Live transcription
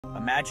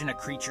Imagine a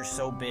creature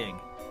so big,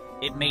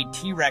 it made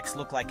T-Rex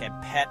look like a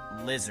pet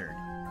lizard.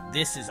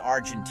 This is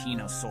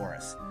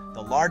Argentinosaurus,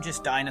 the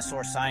largest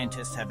dinosaur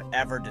scientists have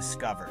ever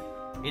discovered.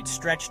 It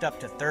stretched up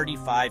to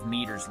 35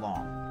 meters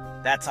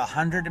long. That's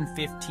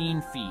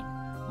 115 feet,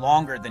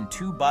 longer than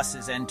 2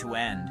 buses end to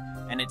end,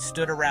 and it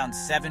stood around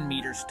 7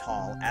 meters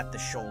tall at the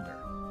shoulder.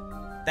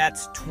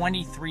 That's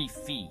 23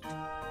 feet,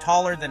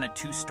 taller than a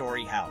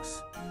 2-story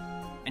house.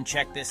 And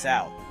check this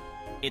out.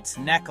 Its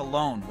neck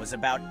alone was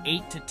about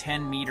 8 to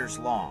 10 meters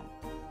long,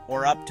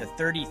 or up to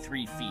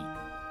 33 feet.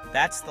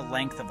 That's the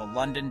length of a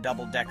London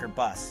double-decker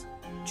bus,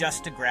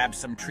 just to grab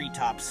some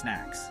treetop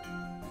snacks.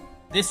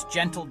 This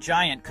gentle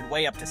giant could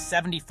weigh up to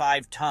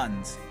 75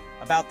 tons,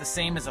 about the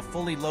same as a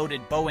fully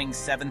loaded Boeing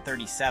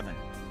 737.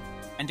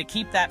 And to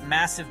keep that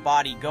massive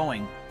body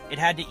going, it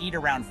had to eat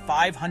around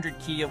 500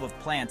 kilo of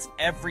plants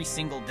every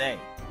single day.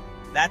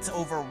 That's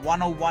over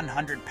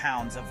 100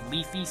 pounds of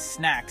leafy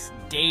snacks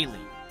daily.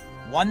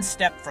 One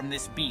step from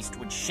this beast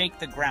would shake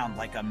the ground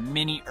like a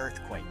mini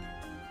earthquake.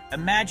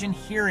 Imagine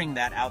hearing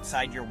that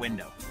outside your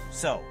window.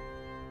 So,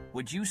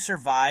 would you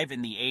survive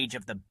in the age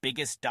of the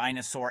biggest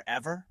dinosaur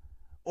ever?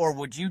 Or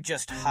would you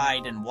just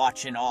hide and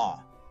watch in awe?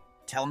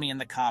 Tell me in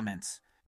the comments.